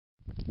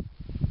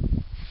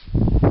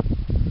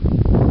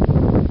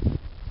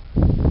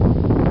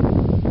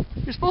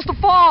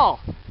fall!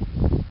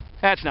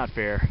 That's not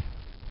fair.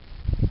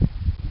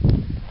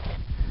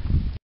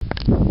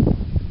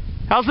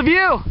 How's the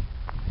view?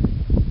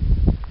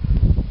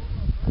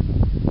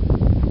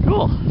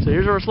 Cool. So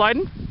here's where we're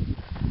sliding.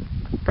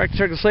 Practice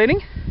circle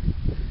slating.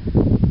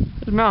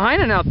 There's Mount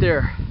Heinen out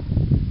there.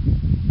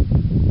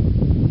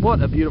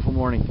 What a beautiful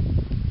morning.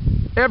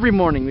 Every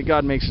morning that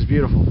God makes is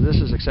beautiful. This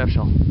is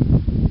exceptional.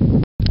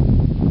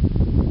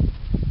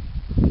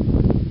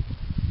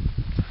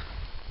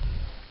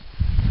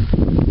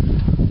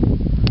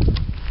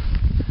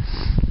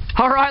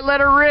 Alright, let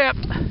her rip.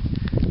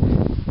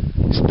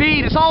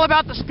 Speed. It's all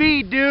about the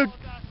speed, dude.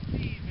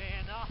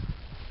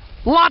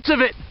 Lots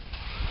of it.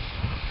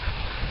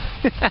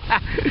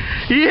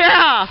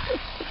 Yeah.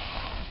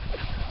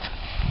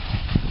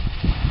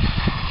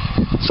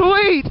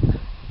 Sweet.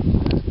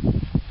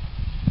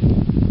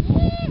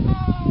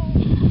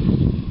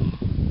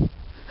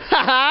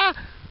 Haha.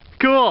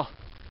 Cool.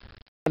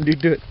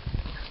 Dude, do it.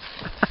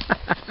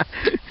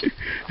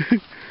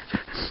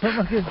 What am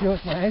I going to do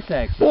with my ice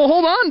axe? Well,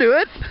 hold on to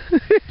it.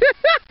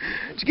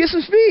 Just get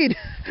some speed.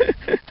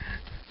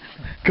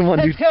 Come on,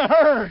 dude. It's gonna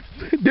hurt.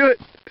 Do it.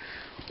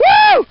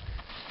 Woo!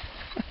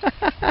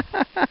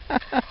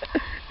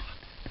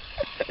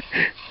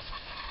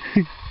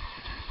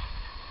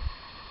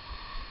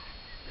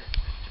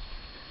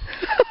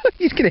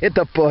 He's gonna hit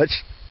the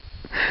bush.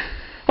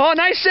 Oh,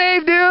 nice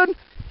save, dude.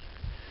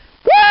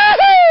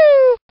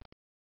 Woohoo!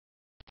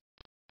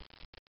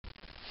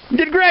 You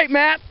did great,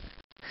 Matt.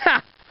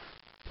 Ha.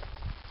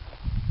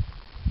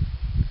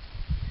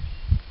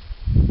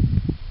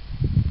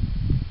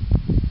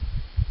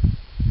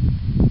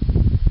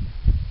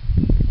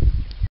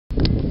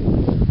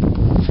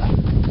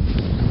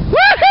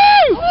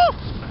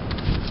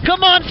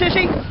 Come on,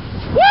 sissy!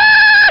 Woo!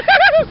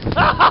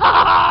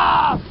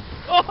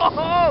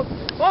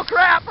 Oh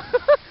crap!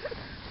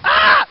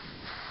 Ah!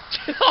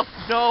 Oh,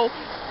 no!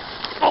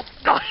 Oh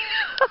God!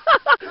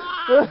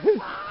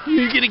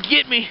 You're gonna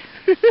get me!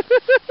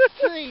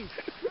 Please.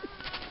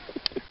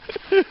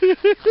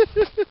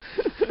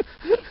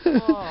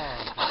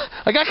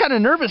 I got kind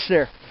of nervous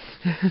there.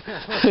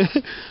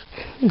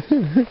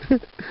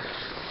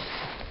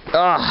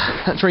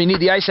 That's where you need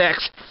the ice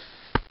axe.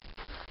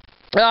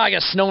 I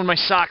got snow in my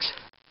socks.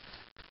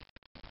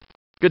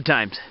 Good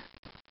times.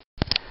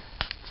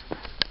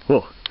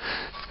 Whoa.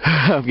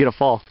 I'm gonna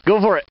fall.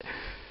 Go for it.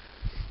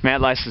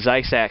 Matt likes his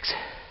ice axe.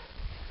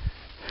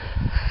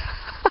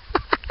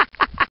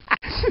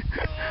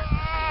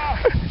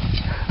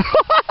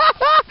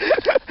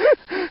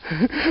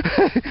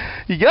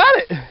 You got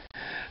it.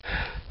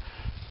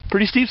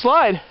 Pretty steep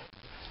slide.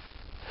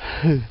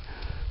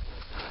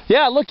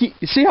 Yeah, look, you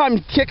see how I'm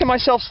kicking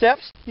myself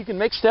steps? You can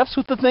make steps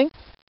with the thing.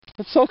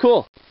 That's so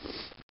cool.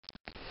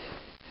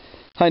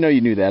 I know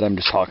you knew that. I'm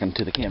just talking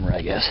to the camera,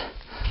 I guess.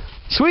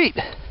 Sweet.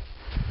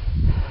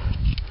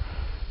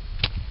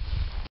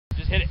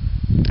 Just hit it.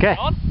 Okay.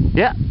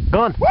 Yeah,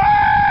 going.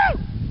 Woo!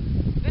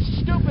 This is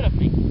stupid of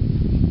me.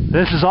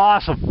 This is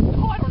awesome.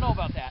 Oh, I don't know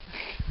about that.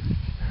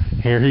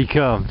 Here he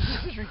comes.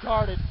 This is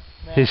retarded,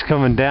 man. He's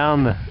coming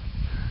down the...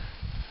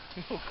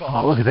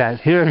 Oh, look at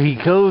that. Here he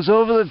goes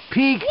over the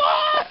peak.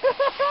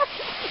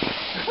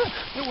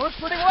 It works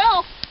pretty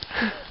well.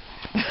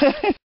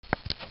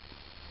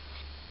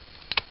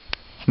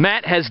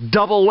 Matt has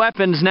double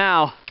weapons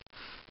now.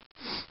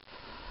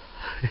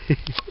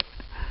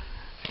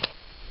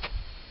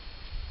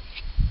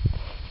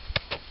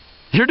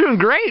 You're doing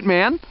great,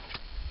 man.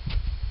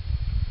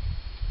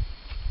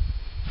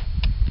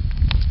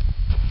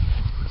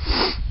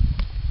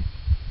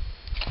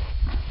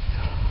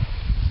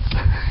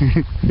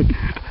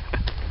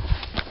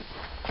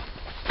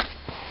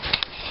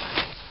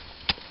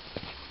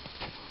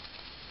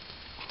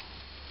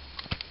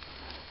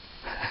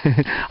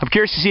 I'm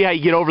curious to see how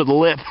you get over the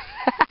lip.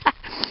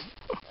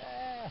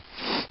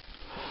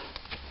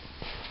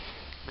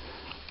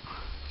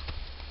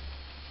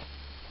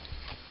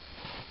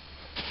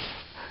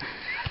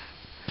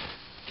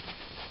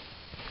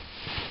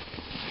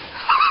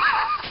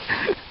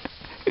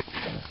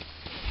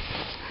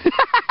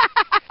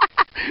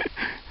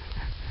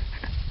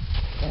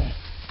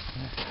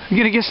 You're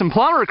gonna get some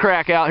plumber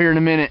crack out here in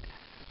a minute.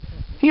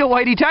 You got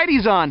whitey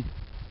tighties on.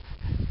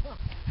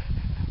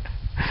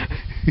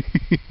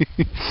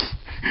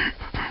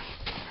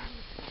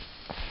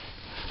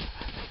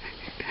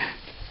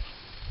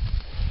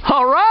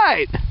 All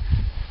right.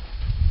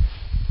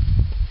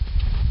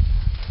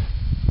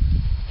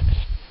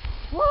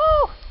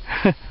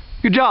 Woo!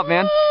 Good job,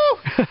 man.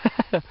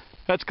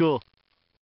 That's cool.